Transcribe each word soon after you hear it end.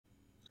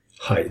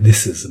Hi,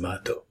 this is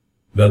Mato.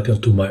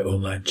 Welcome to my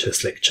online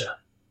chess lecture.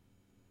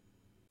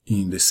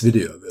 In this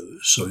video I will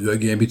show you a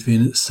game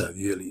between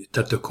Savielly,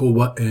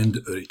 Tartakower and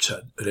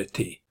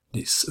Reti.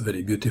 This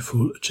very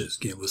beautiful chess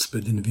game was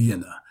played in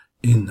Vienna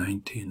in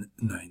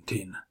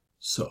 1919.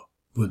 So,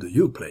 what do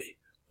you play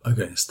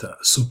against a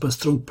super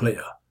strong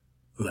player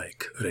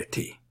like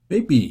Reti?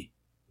 Maybe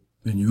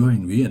when you are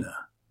in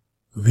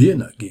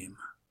Vienna game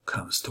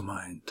comes to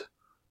mind.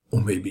 Or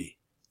maybe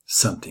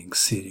something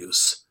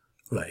serious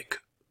like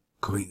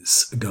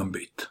Queen's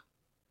Gambit.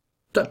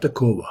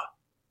 Tartakower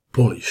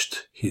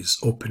polished his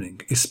opening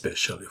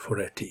especially for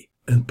Reti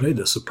and played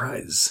a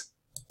surprise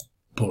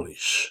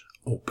polish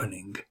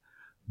opening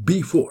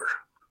b4.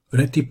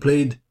 Reti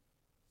played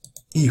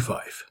e5,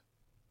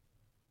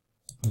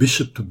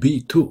 bishop to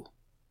b2,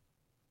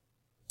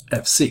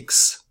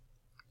 f6.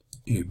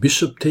 If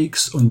bishop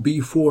takes on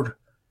b4,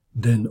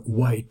 then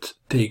white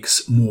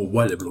takes more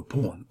valuable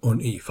pawn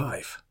on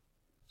e5.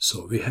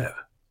 So we have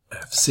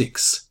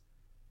f6.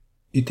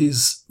 It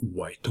is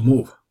white to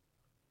move.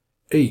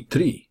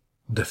 a3,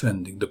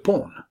 defending the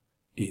pawn,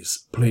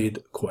 is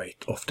played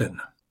quite often.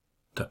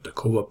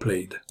 Tartakower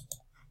played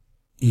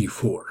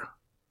e4,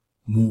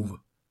 move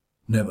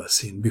never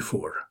seen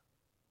before.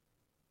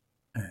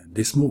 And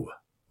this move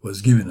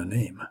was given a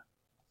name,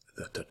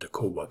 the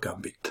Tartakower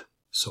Gambit.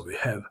 So we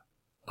have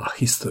a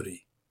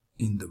history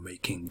in the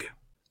making.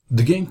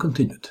 The game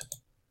continued.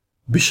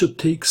 Bishop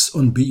takes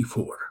on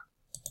b4,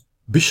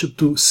 bishop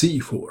to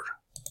c4,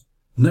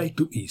 knight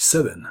to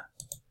e7,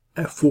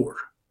 f4,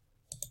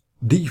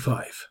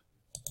 d5,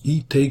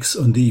 e takes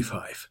on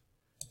d5,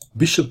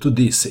 bishop to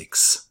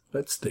d6.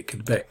 Let's take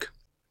it back.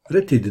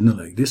 Reti didn't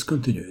like this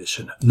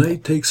continuation.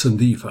 Knight takes on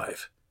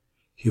d5.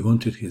 He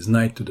wanted his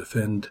knight to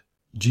defend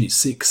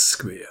g6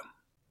 square.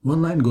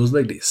 One line goes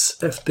like this: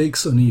 f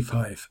takes on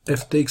e5,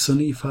 f takes on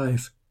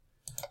e5,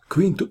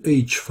 queen to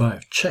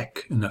h5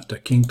 check, and after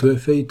king to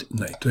f8,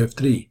 knight to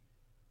f3.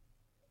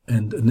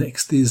 And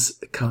next is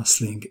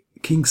castling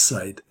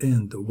kingside,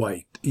 and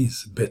white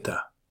is better.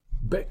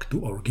 Back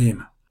to our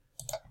game.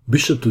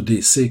 Bishop to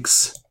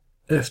d6,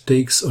 f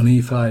takes on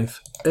e5,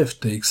 f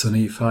takes on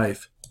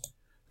e5,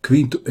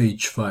 queen to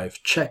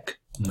h5 check,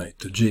 knight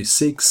to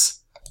g6,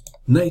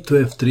 knight to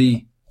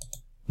f3,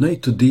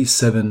 knight to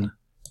d7,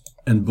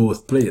 and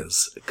both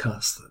players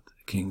casted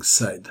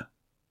kingside.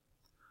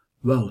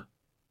 Well,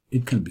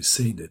 it can be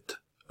said that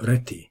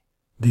Reti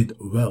did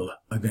well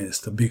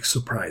against a big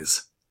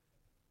surprise.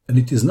 And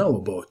it is now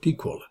about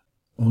equal.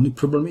 Only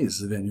problem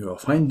is when you are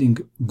finding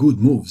good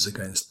moves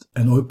against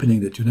an opening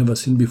that you never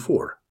seen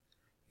before,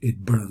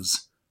 it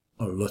burns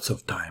a lot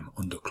of time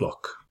on the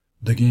clock.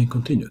 The game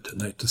continued.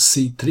 Knight to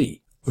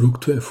c3,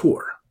 rook to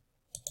f4,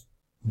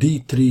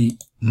 d3,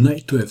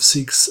 knight to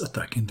f6,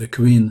 attacking the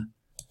queen,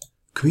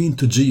 queen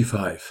to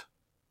g5,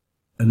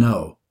 and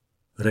now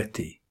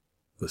Reti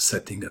was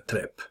setting a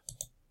trap.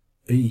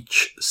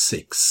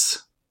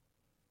 h6,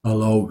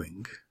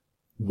 allowing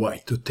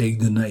white to take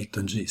the knight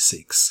on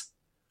g6.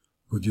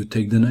 Would you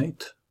take the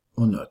knight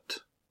or not?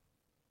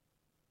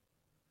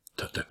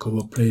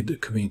 Tartakower played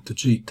queen to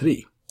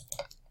g3.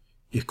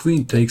 If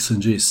queen takes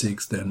on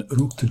g6, then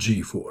rook to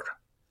g4.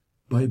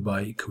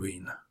 Bye-bye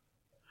queen.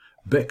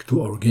 Back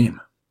to our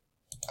game.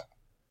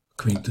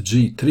 Queen to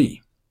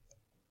g3.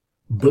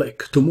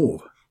 Black to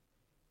move.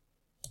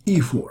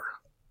 e4.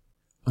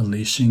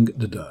 Unleashing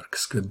the dark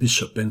square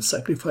bishop and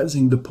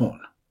sacrificing the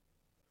pawn.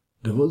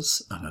 There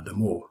was another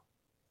move.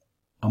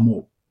 A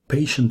more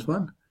patient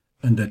one,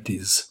 and that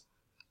is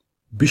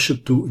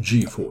bishop to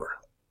g4.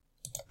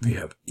 We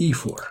have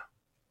e4.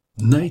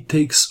 Knight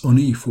takes on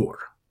e4.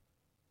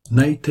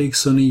 Knight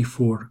takes on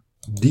e4.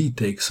 D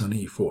takes on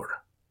e4.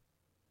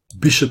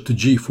 Bishop to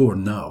g4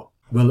 now.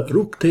 Well,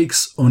 rook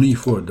takes on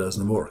e4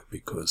 doesn't work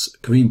because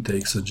queen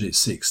takes on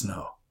g6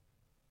 now.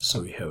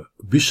 So we have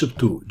bishop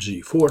to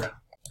g4,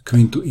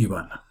 queen to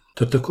e1.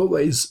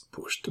 Tartakower is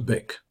pushed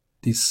back.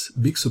 This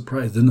big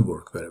surprise didn't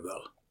work very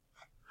well.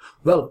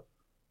 Well,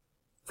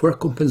 for a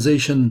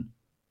compensation,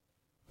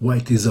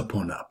 white is a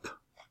pawn up.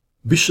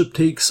 Bishop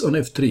takes on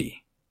f3.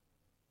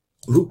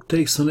 Rook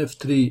takes on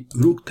f3,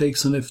 rook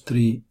takes on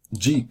f3,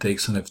 g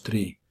takes on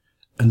f3,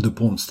 and the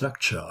pawn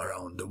structure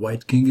around the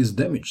white king is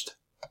damaged.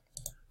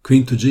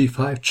 Queen to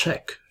g5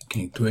 check,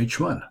 king to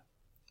h1.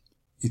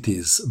 It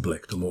is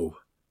black to move.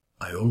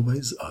 I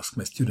always ask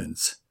my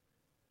students,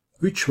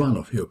 which one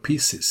of your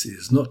pieces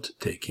is not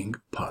taking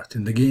part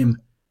in the game,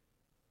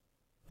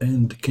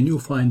 and can you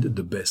find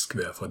the best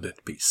square for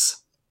that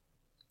piece?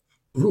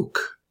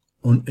 Rook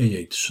on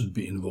a8 should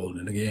be involved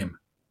in the game.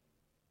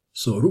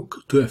 So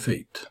rook to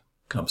f8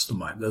 comes to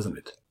mind, doesn't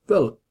it?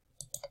 Well,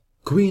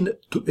 queen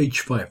to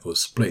h5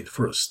 was played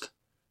first.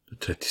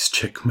 That is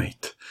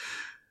checkmate.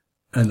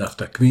 And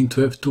after queen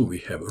to f2 we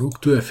have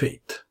rook to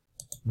f8.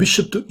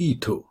 Bishop to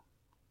e2.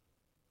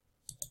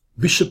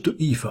 Bishop to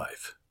e5.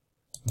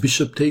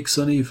 Bishop takes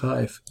on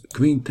e5.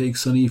 Queen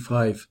takes on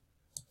e5.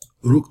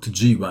 Rook to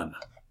g1.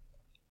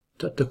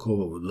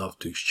 Tartakower would love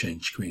to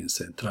exchange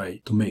queens and try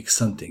to make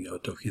something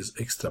out of his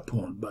extra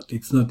pawn, but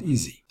it's not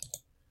easy.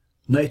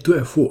 Knight to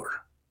f4.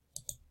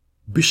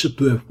 Bishop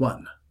to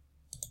f1,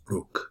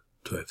 rook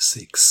to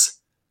f6,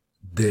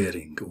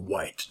 daring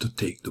white to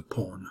take the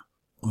pawn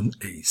on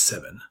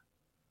a7.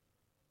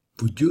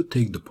 Would you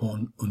take the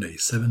pawn on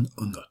a7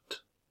 or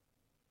not?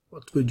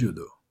 What would you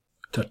do?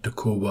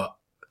 Tartakower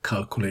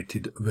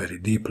calculated very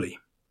deeply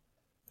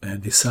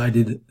and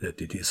decided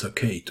that it is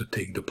okay to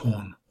take the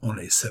pawn on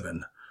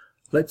a7.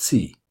 Let's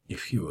see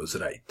if he was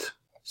right.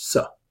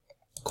 So,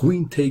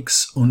 queen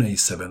takes on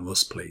a7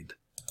 was played.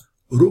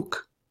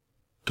 Rook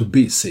to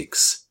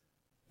b6,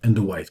 and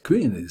the white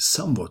queen is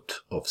somewhat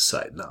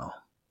offside now.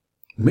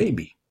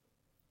 Maybe.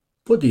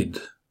 What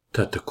did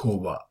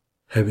Tartakower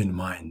have in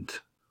mind?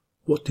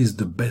 What is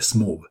the best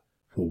move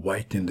for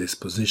white in this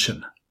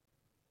position?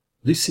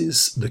 This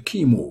is the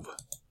key move,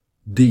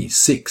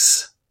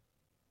 d6.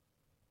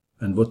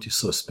 And what is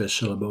so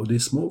special about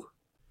this move?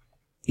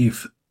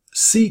 If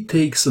c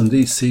takes on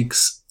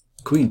d6,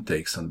 queen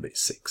takes on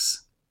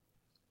b6.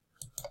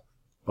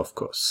 Of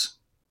course,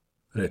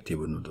 Reti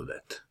wouldn't do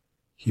that.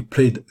 He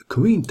played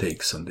queen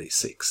takes on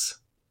d6.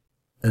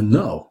 And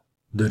now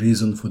the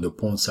reason for the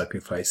pawn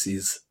sacrifice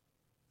is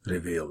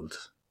revealed.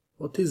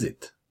 What is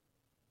it?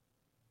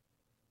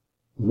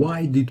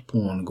 Why did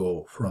pawn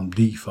go from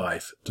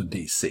d5 to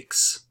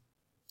d6?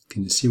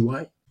 Can you see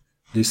why?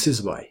 This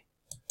is why.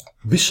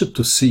 Bishop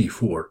to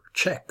c4,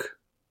 check.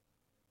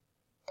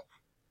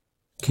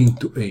 King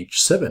to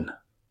h7.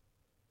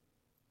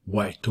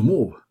 White to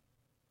move.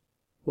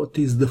 What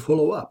is the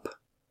follow-up?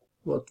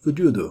 What would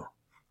you do?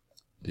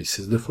 This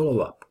is the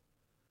follow-up.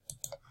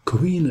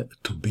 Queen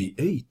to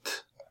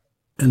b8.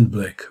 And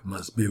black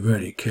must be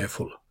very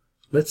careful.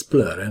 Let's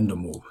play a random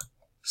move.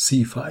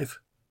 c5.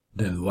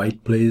 Then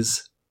white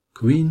plays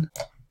queen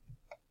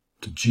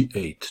to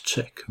g8,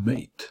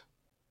 checkmate.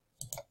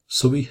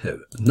 So we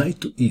have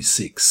knight to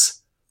e6,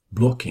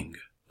 blocking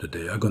the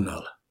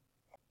diagonal.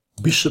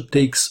 Bishop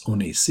takes on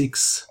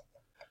e6,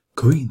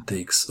 queen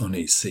takes on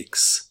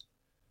e6,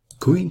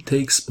 queen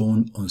takes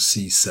pawn on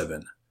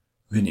c7,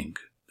 winning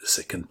the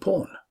second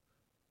pawn,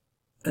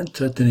 and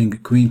threatening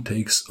queen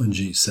takes on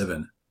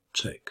g7,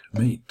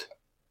 checkmate.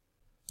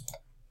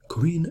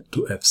 Queen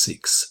to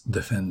f6,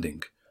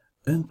 defending,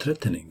 and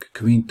threatening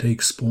queen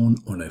takes pawn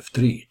on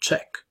f3,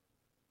 check.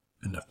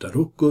 And after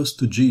rook goes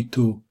to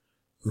g2,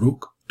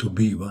 rook to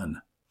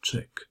b1,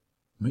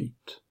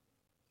 checkmate.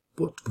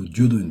 What would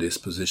you do in this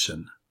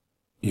position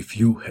if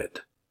you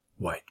had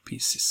white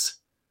pieces?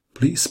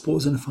 Please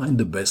pause and find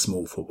the best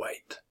move for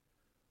white.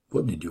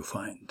 What did you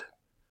find?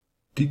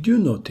 Did you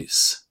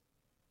notice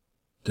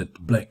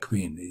that black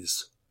queen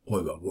is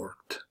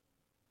overworked?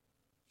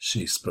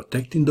 She is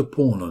protecting the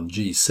pawn on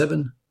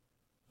g7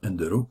 and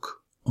the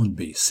rook on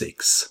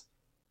b6.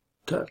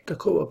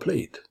 Tartakower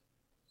played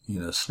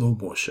in a slow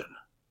motion.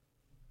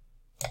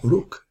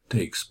 Rook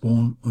takes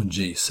pawn on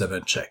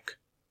g7, check.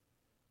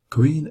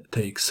 Queen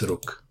takes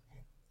rook.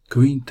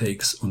 Queen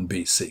takes on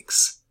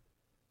b6.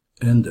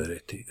 And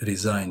Reti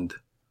resigned.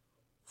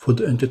 For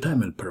the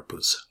entertainment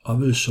purpose, I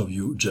will show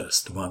you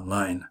just one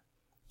line.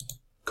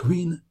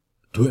 Queen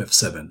to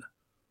f7,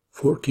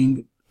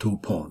 forking two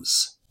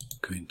pawns.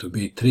 Queen to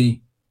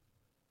b3.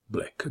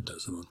 Black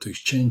doesn't want to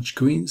exchange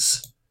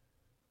queens.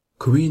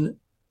 Queen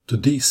to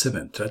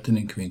d7,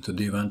 threatening queen to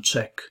d1,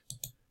 check.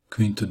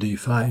 Queen to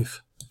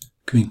d5,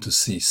 queen to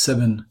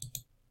c7,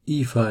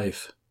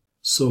 e5.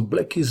 So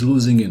black is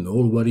losing in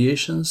all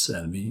variations,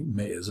 and we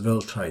may as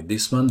well try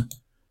this one.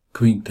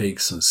 Queen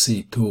takes on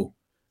c2,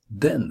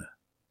 then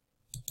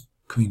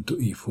queen to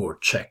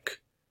e4, check.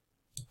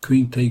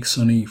 Queen takes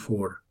on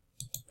e4,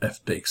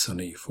 f takes on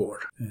e4.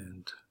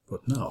 And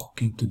what now?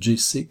 King to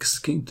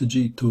g6, king to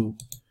g2,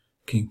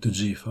 king to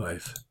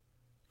g5,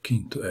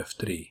 king to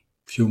f3.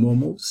 Few more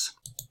moves.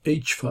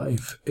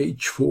 h5,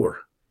 h4.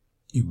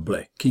 If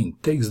black king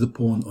takes the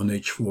pawn on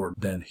h4,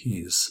 then he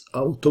is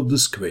out of the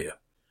square.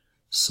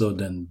 So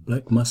then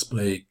black must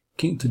play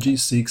king to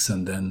g6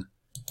 and then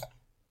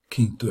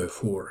king to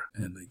f4.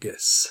 And I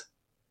guess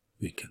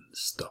we can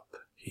stop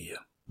here.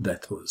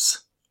 That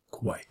was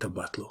quite a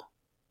battle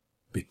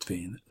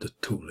between the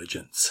two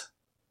legends.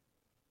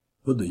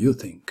 What do you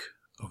think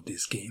of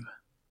this game?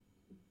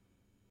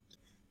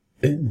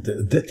 And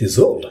that is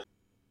all.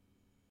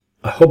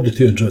 I hope that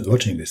you enjoyed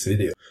watching this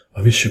video.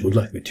 I wish you good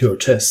luck with your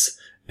chess,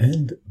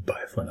 and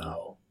bye for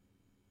now.